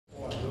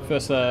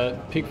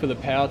first pick for the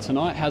Power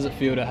tonight. How's it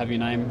feel to have your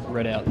name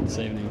read out this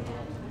evening?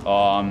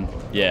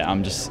 Yeah,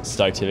 I'm just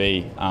stoked to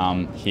be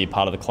here,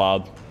 part of the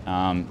club.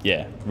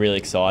 Yeah, really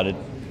excited.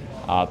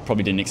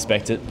 Probably didn't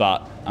expect it,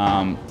 but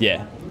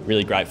yeah,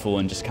 really grateful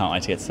and just can't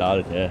wait to get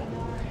started. Yeah.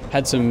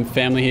 Had some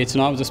family here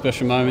tonight. It was a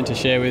special moment to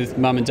share with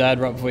Mum and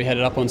Dad right before you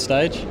headed up on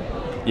stage.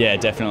 Yeah,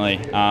 definitely.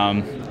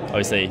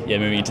 Obviously, yeah,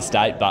 moving into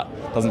state, but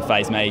doesn't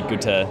faze me.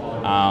 Good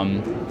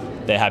to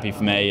they're happy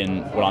for me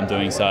and what I'm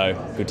doing, so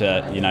good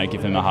to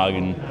give them a hug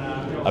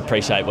and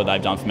appreciate what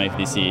they've done for me for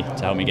this year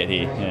to help me get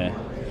here.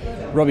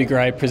 Yeah. Robbie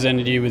Gray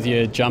presented you with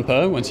your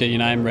jumper once you had your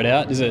name read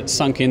out. Is it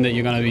sunk in that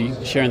you're going to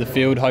be sharing the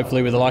field,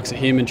 hopefully with the likes of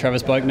him and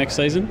Travis Boak next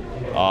season?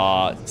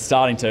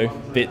 Starting to,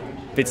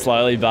 bit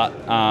slowly, but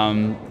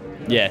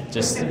yeah,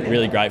 just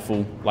really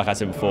grateful, like I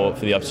said before,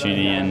 for the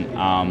opportunity, and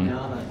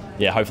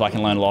yeah, hopefully I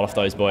can learn a lot off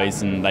those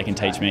boys and they can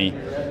teach me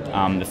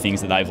the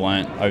things that they've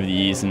learnt over the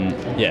years, and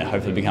yeah,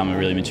 hopefully become a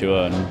really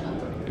mature and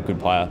a good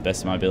player,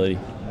 best of my ability.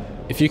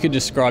 If you could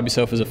describe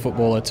yourself as a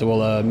footballer to all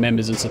the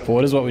members and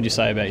supporters, what would you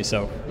say about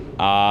yourself?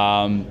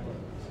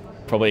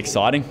 Probably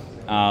exciting,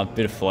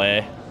 bit of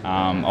flair.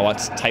 I like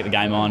to take the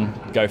game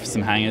on, go for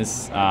some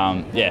hangers.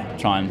 Yeah,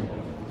 try and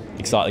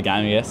excite the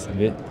game, I guess, a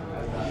bit.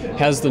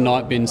 How's the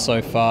night been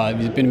so far?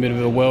 Have you been a bit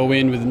of a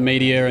whirlwind with the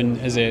media, and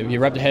have you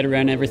wrapped your head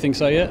around everything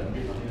so yet?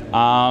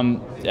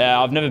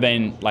 Yeah, I've never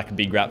been like a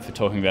big rap for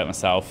talking about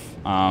myself.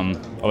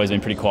 Always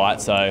been pretty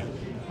quiet, so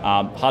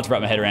hard to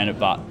wrap my head around it,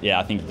 but yeah,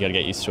 I think you've got to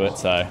get used to it,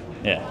 so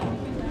yeah.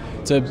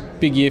 It's a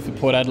big year for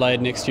Port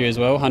Adelaide next year as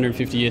well,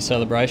 150-year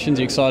celebrations.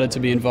 Are you excited to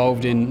be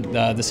involved in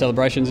the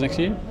celebrations next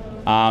year?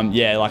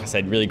 Yeah, like I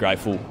said, really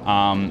grateful.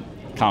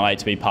 Can't wait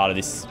to be part of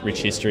this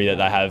rich history that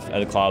they have at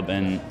the club,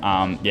 and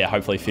yeah,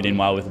 hopefully fit in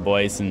well with the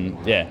boys and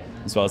yeah,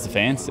 as well as the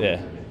fans.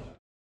 Yeah.